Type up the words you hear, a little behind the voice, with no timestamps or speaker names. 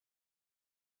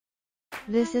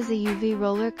This is a UV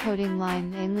roller coating line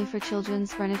mainly for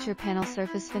children's furniture panel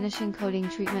surface finishing coating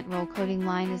treatment. Roll coating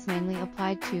line is mainly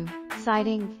applied to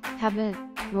siding, cabinet,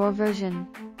 drawer version,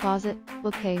 closet,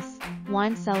 bookcase,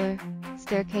 wine cellar,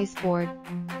 staircase board,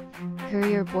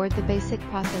 courier board. The basic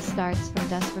process starts from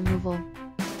dust removal,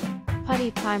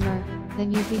 putty primer,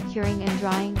 then UV curing and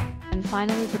drying, and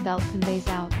finally the belt conveys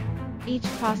out. Each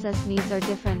process needs are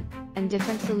different, and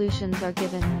different solutions are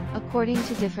given, according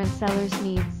to different sellers'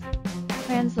 needs.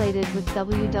 Translated with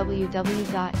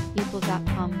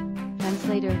www.equal.com.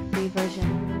 Translator free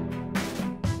version.